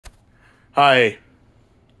Hi.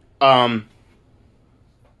 Um,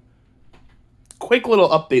 Quick little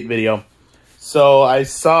update video. So I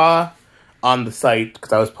saw on the site,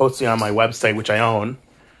 because I was posting on my website, which I own.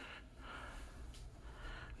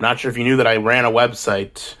 Not sure if you knew that I ran a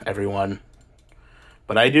website, everyone.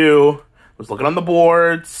 But I do. I was looking on the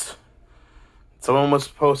boards. Someone was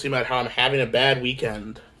posting about how I'm having a bad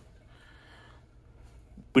weekend.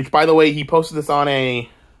 Which, by the way, he posted this on a...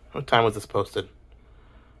 What time was this posted?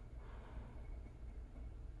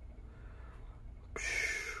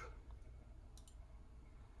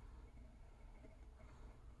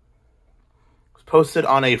 Posted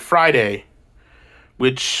on a Friday,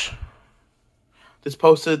 which this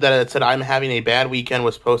posted that it said I'm having a bad weekend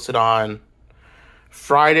was posted on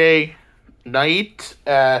Friday night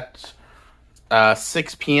at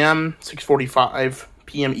 6 p.m., 6:45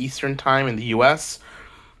 p.m. Eastern time in the U.S.,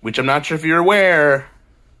 which I'm not sure if you're aware,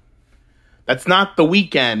 that's not the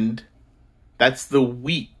weekend, that's the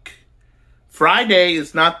week. Friday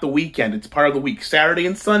is not the weekend, it's part of the week. Saturday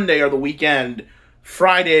and Sunday are the weekend.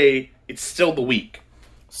 Friday, it's still the week.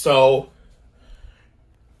 So,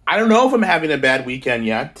 I don't know if I'm having a bad weekend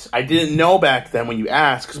yet. I didn't know back then when you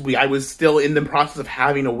asked, because I was still in the process of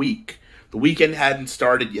having a week. The weekend hadn't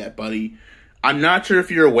started yet, buddy. I'm not sure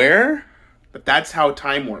if you're aware, but that's how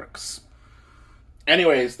time works.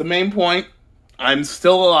 Anyways, the main point, I'm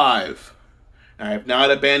still alive. I have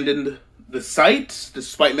not abandoned the site,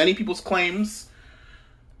 despite many people's claims.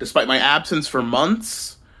 Despite my absence for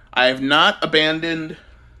months, I have not abandoned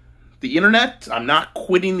the internet. I'm not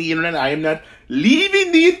quitting the internet. I am not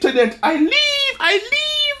leaving the internet. I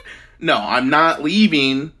leave. No, I'm not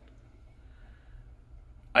leaving.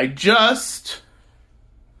 I just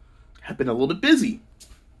have been a little bit busy.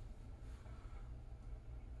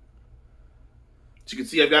 As you can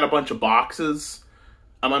see, I've got a bunch of boxes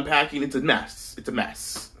I'm unpacking. It's a mess.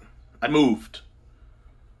 I moved.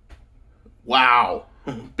 Wow.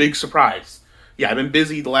 Big surprise. Yeah, I've been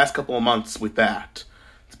busy the last couple of months with that.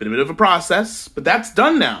 It's been a bit of a process, but that's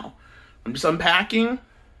done now. I'm just unpacking,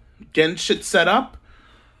 getting shit set up.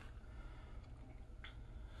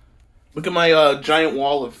 Look at my giant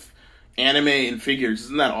wall of anime and figures.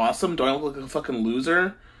 Isn't that awesome? Do I look like a fucking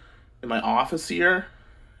loser in my office here?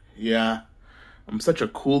 Yeah. I'm such a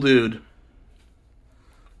cool dude.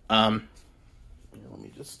 Let me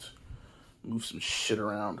just move some shit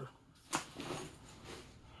around.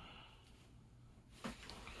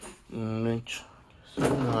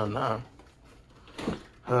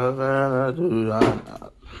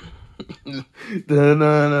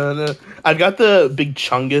 I've got the Big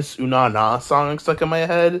Chungus Una Na song stuck in my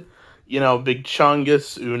head. You know, Big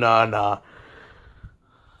Chungus Una Na.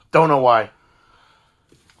 Don't know why.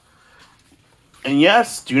 And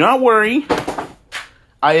yes, do not worry.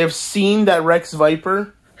 I have seen that Rex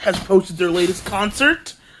Viper has posted their latest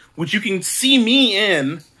concert, which you can see me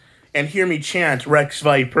in and hear me chant Rex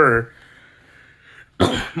Viper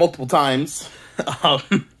multiple times.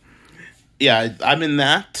 Yeah, I'm in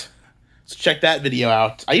that. So check that video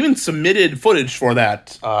out. I even submitted footage for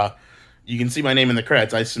that. You can see my name in the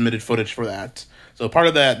credits. I submitted footage for that. So part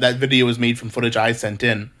of that video was made from footage I sent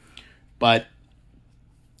in. But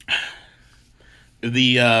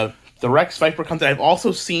the Rex Viper concert, I've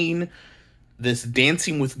also seen this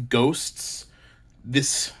Dancing with Ghosts,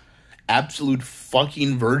 this absolute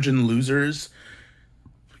fucking virgin losers.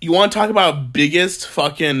 You want to talk about biggest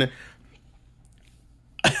fucking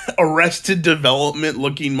Arrested Development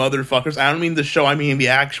looking motherfuckers? I don't mean the show, I mean the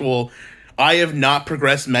actual I have not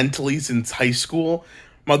progressed mentally since high school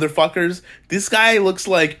motherfuckers. This guy looks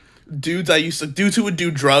like dudes who would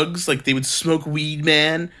do drugs, like they would smoke weed,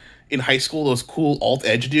 man, in high school, those cool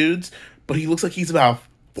alt-edge dudes, but he looks like he's about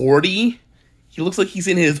 40. He looks like he's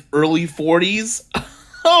in his early 40s.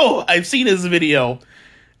 Oh, I've seen his video.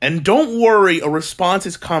 And don't worry, a response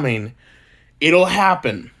is coming. It'll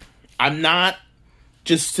happen. I'm not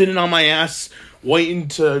just sitting on my ass waiting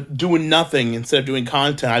to doing nothing instead of doing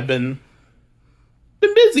content. I've been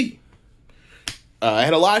busy. I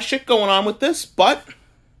had a lot of shit going on with this, but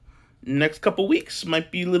next couple weeks might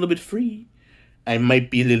be a little bit free. I might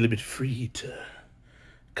be a little bit free to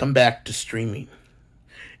come back to streaming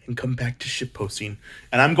and come back to shitposting.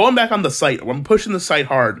 And I'm going back on the site. I'm pushing the site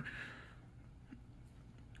hard.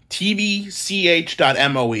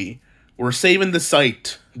 tvch.moe. We're saving the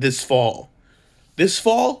site this fall. This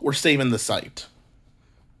fall, we're saving the site.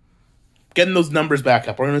 Getting those numbers back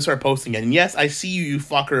up. We're going to start posting it. And yes, I see you, you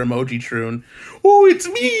fucker, emojit00n. Oh, it's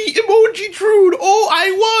me, emojit00n. Oh, I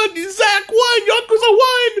won. Zach won. Yakuza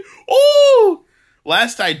won. Oh.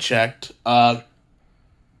 Last I checked, my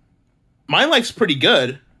life's pretty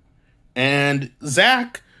good. And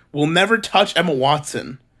Zach will never touch Emma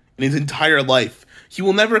Watson in his entire life. He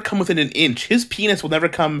will never come within an inch. His penis will never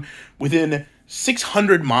come within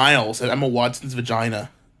 600 miles of Emma Watson's vagina.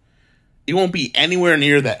 It won't be anywhere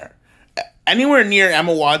near there. Anywhere near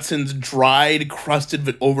Emma Watson's dried,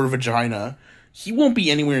 crusted over vagina. He won't be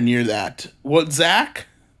anywhere near that. What, Zach?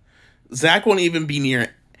 Zach won't even be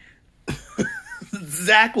near.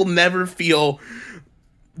 Zach will never feel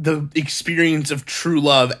the experience of true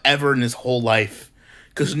love ever in his whole life.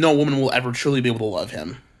 Because no woman will ever truly be able to love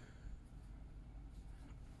him.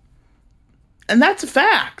 And that's a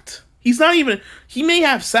fact. He's not even... He may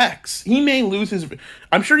have sex. He may lose his...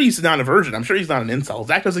 I'm sure he's not a virgin. I'm sure he's not an incel.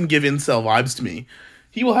 Zach doesn't give incel vibes to me.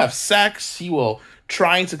 He will have sex. He will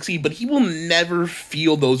try and succeed. But he will never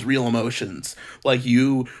feel those real emotions. Like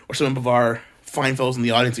you or some of our fine fellows in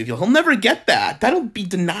the audience feel. He'll never get that. That'll be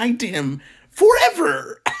denied to him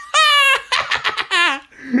forever.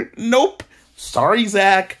 Nope. Sorry,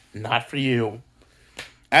 Zach. Not for you.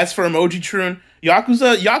 As for emojit00n,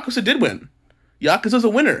 Yakuza did win. Yakuza's a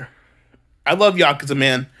winner. I love Yakuza,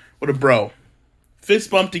 man. What a bro. Fist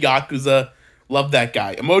bump to Yakuza. Love that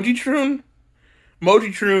guy. Emojit00n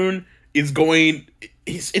is going...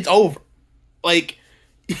 It's over. Like,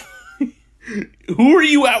 who are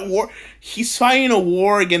you at war? He's fighting a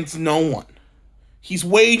war against no one. He's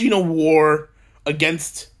waging a war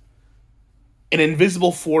against an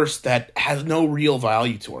invisible force that has no real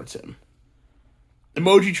value towards him.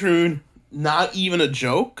 Emojit00n, not even a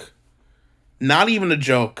joke. Not even a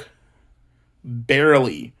joke.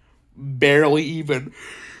 Barely even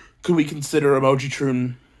could we consider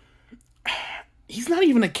emojit00n. He's not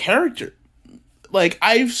even a character. Like,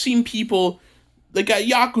 I've seen people... Like,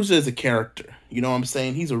 Yakuza is a character. You know what I'm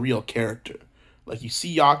saying? He's a real character. Like, you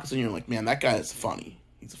see Yakuza and you're like, man, that guy is funny.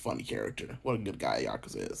 He's a funny character. What a good guy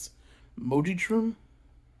Yakuza is. Emojit00n?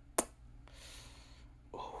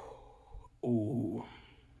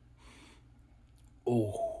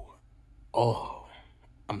 Oh,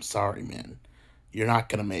 I'm sorry, man. You're not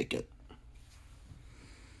gonna make it.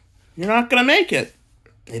 You're not gonna make it.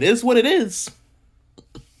 It is what it is.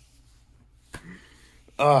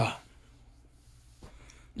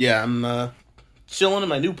 Yeah, I'm chilling in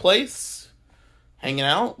my new place, hanging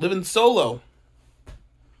out, living solo.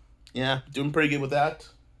 Yeah, doing pretty good with that.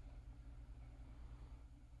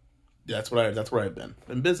 That's where I've been.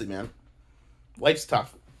 Been busy, man. Life's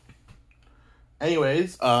tough.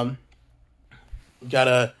 Anyways, got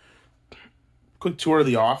a quick tour of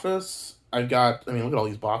the office. Look at all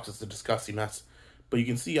these boxes. It's a disgusting mess. But you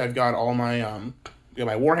can see I've got all my, got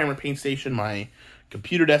my Warhammer paint station, my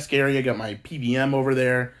computer desk area, got my PVM over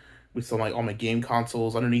there with all my game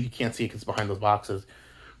consoles. Underneath, you can't see it because it's behind those boxes.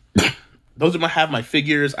 Those have my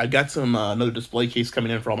figures. I've got some, another display case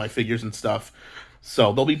coming in for all my figures and stuff.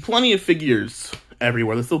 So there'll be plenty of figures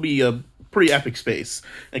everywhere. This will be a pretty epic space.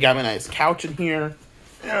 I got my nice couch in here.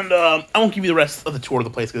 And I won't give you the rest of the tour of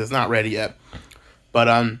the place because it's not ready yet.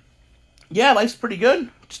 But, yeah, life's pretty good.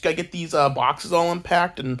 Just gotta get these boxes all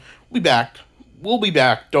unpacked, and we'll be back. We'll be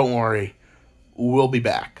back. Don't worry. We'll be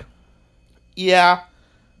back. Yeah,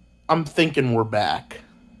 I'm thinking we're back.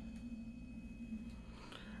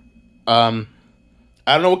 I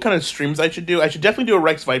don't know what kind of streams I should do. I should definitely do a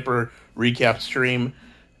Rex Viper recap stream.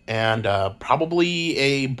 And probably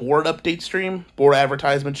a board update stream, board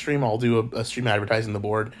advertisement stream. I'll do a stream advertising the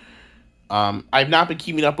board. I've not been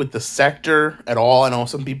keeping up with the sector at all. I know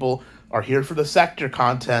some people are here for the sector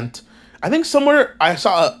content. I think somewhere I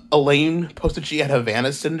saw Elaine posted she had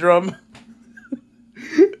Havana syndrome.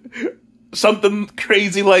 Something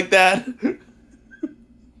crazy like that.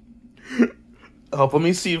 Let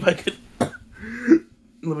me see if I can...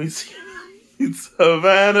 Let me see. It's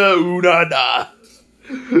Havana Unada.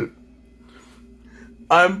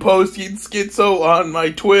 I'm posting schizo on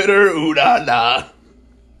my Twitter. Ooh nah nah.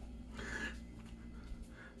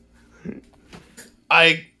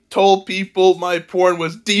 I told people my porn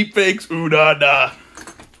was deepfakes. Ooh nah nah.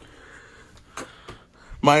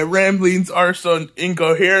 My ramblings are so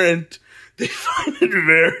incoherent. They find it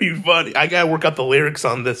very funny. I gotta work out the lyrics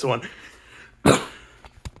on this one.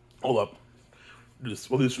 Hold up. We'll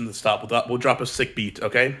do this from the stop. We'll drop a sick beat,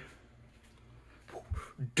 okay?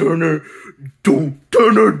 Havana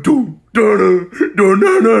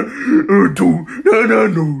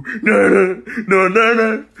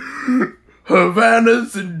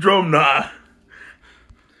syndrome, nah.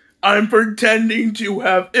 I'm pretending to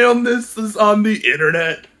have illnesses on the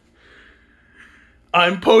internet.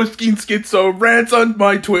 I'm posting schizo rants on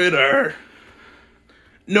my Twitter.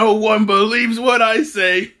 No one believes what I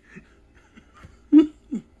say.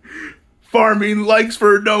 Farming likes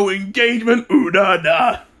for no engagement, ooh nah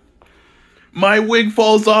nah. My wig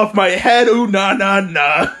falls off my head. Ooh, na, na,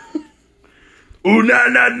 na. Ooh, na,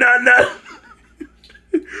 na, na, na.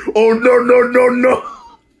 Oh, no, no, no, no.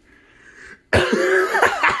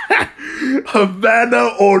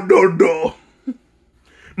 Havana, oh, no, no.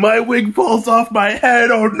 My wig falls off my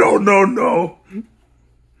head. Oh, no, no, no.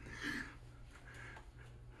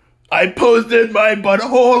 I posted my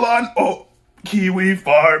butthole on Kiwi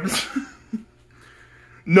Farms.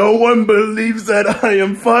 No one believes that I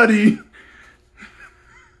am funny.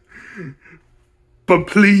 But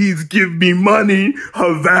please give me money.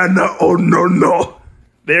 Havana, oh, no, no.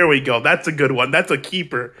 There we go. That's a good one. That's a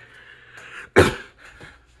keeper.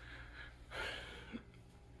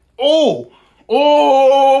 Oh.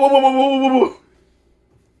 Oh.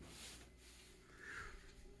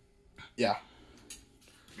 Yeah.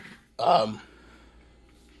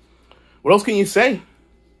 What else can you say?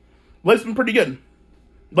 Life's been pretty good.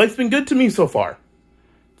 Life's been good to me so far.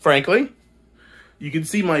 Frankly. You can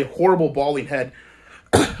see my horrible balding head.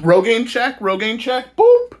 Rogaine check.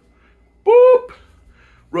 Boop. Boop.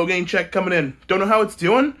 Rogaine check coming in. Don't know how it's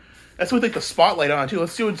doing. That's with like the spotlight on too.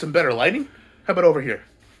 Let's do it with some better lighting. How about over here?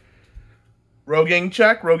 Rogaine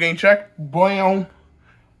check. Wow.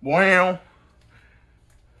 Wow.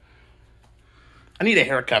 I need a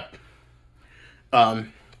haircut. But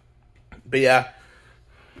yeah.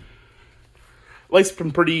 Life's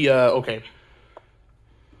been pretty, okay.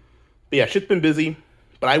 But yeah, shit's been busy.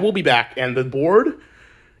 But I will be back. And the board,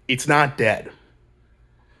 it's not dead.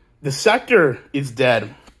 The sector is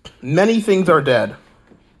dead. Many things are dead.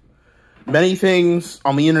 Many things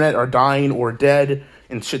on the internet are dying or dead.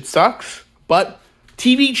 And shit sucks. But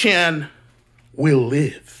tvch will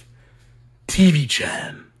live.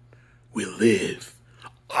 tvch will live.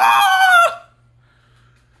 Ah!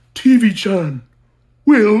 tvch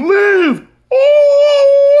will live.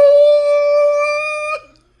 Oh!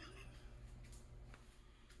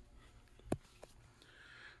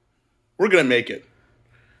 We're gonna make it.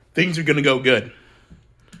 Things are gonna go good.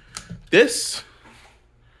 This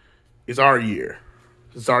is our year.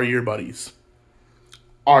 This is our year, buddies.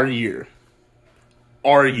 Our year.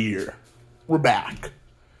 Our year. We're back.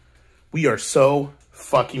 We are so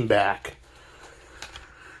fucking back.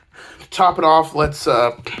 To top it off, let's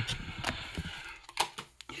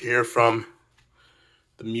hear from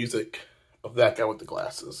the music of that guy with the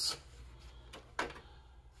glasses.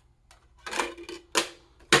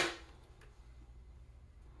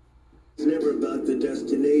 It's never about the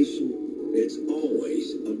destination. It's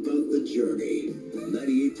always about the journey.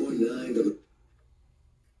 98.9 of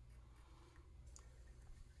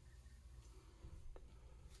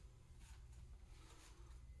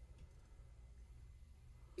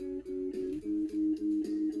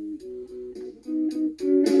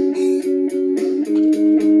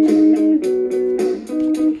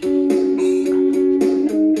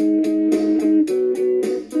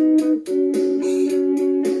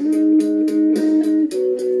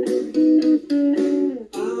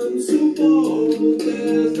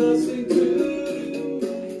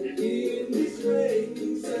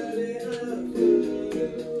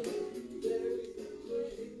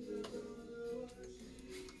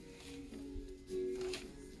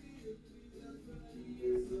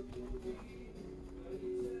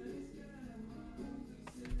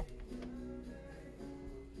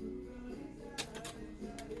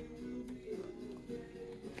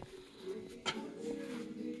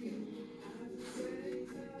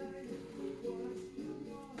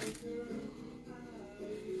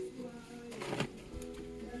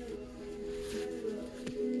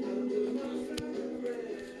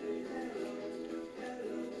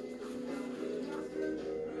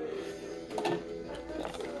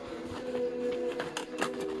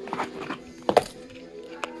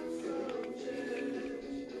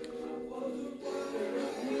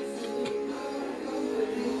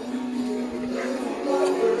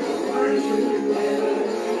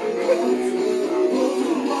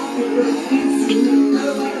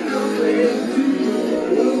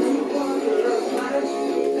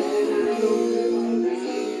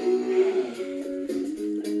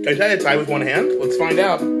Can I tie a tie with one hand? Let's find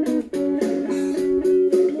out.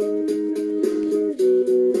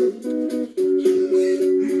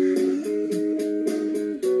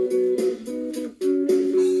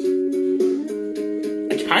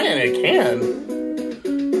 I can.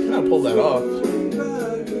 Can I pull that off?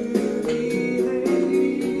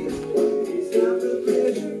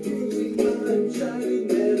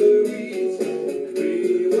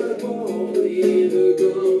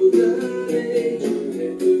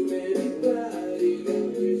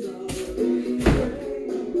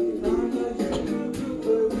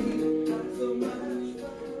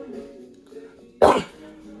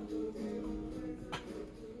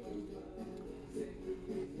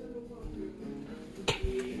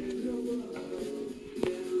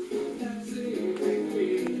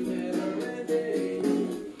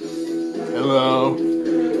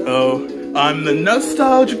 know I'm the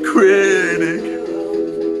nostalgia critic.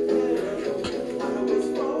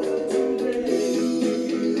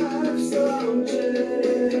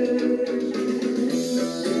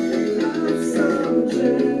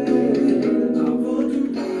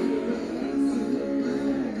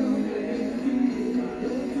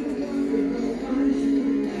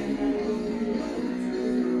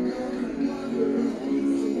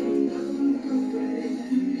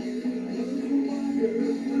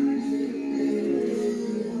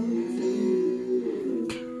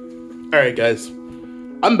 Alright guys,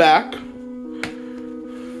 I'm back.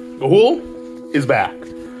 Gahoole is back.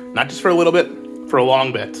 Not just for a little bit, for a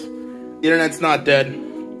long bit. Internet's not dead.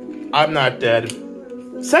 I'm not dead.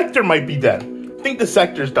 Sektur might be dead. I think the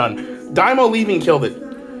Sektur's done. Daimo leaving killed it.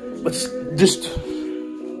 Let's just...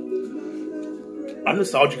 I'm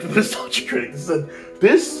nostalgic critic.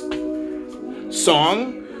 This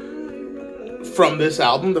song from this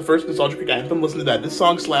album, the first Nostalgia Critic anthem, listen to that. This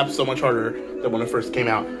song slaps so much harder than when it first came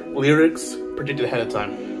out. Lyrics predicted ahead of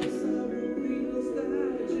time.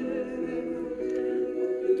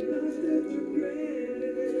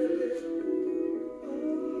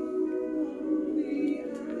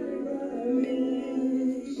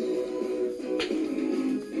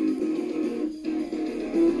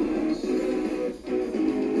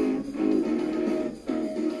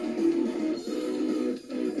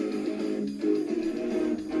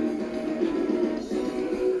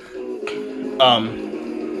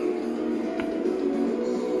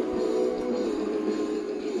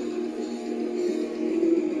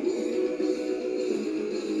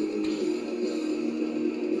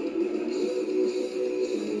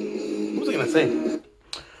 What was I gonna say?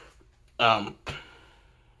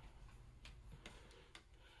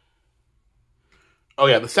 Oh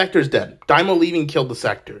yeah, the Sektur's dead. Daimo leaving killed the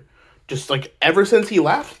Sektur. Just like ever since he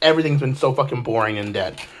left, everything's been so fucking boring and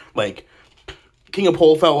dead. Like King of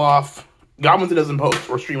Pole fell off. Goblins doesn't post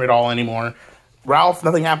or stream at all anymore. Ralph,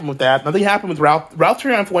 nothing happened with that. Nothing happened with Ralph. Ralph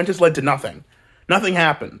turning on Fuentes led to nothing. Nothing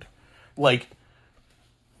happened. Like,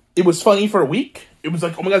 it was funny for a week. It was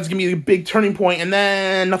like, oh my god, it's gonna be a big turning point, and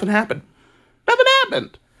then nothing happened. Nothing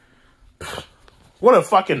happened. What a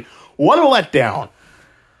letdown.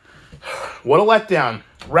 What a letdown.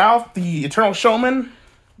 Ralph, the Eternal Showman,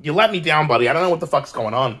 you let me down, buddy. I don't know what the fuck's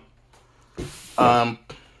going on.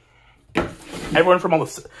 Everyone from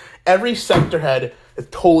every Sektur head has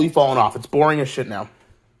totally fallen off. It's boring as shit now.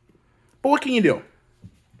 But what can you do?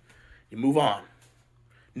 You move on.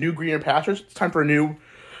 New greener pastures. It's time for a new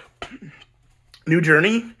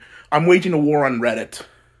journey. I'm waging a war on Reddit.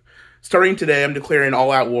 Starting today, I'm declaring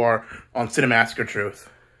all-out war on Cinemassacre Truth.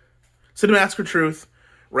 Cinemassacre Truth,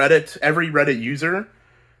 Reddit, every Reddit user,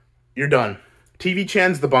 you're done.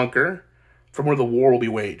 tvch's the bunker from where the war will be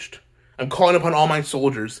waged. I'm calling upon all my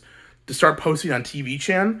soldiers to start posting on tvch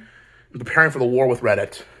and preparing for the war with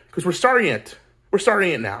Reddit. Because we're starting it. We're starting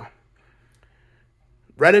it now.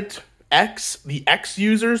 Reddit, X, the X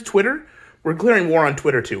users, Twitter, we're declaring war on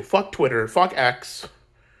Twitter too. Fuck Twitter, fuck X.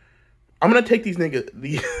 I'm gonna take these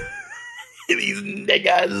these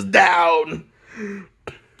niggas down.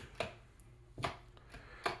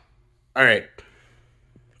 Alright.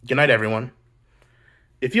 Good night, everyone.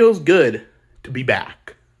 It feels good to be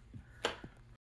back.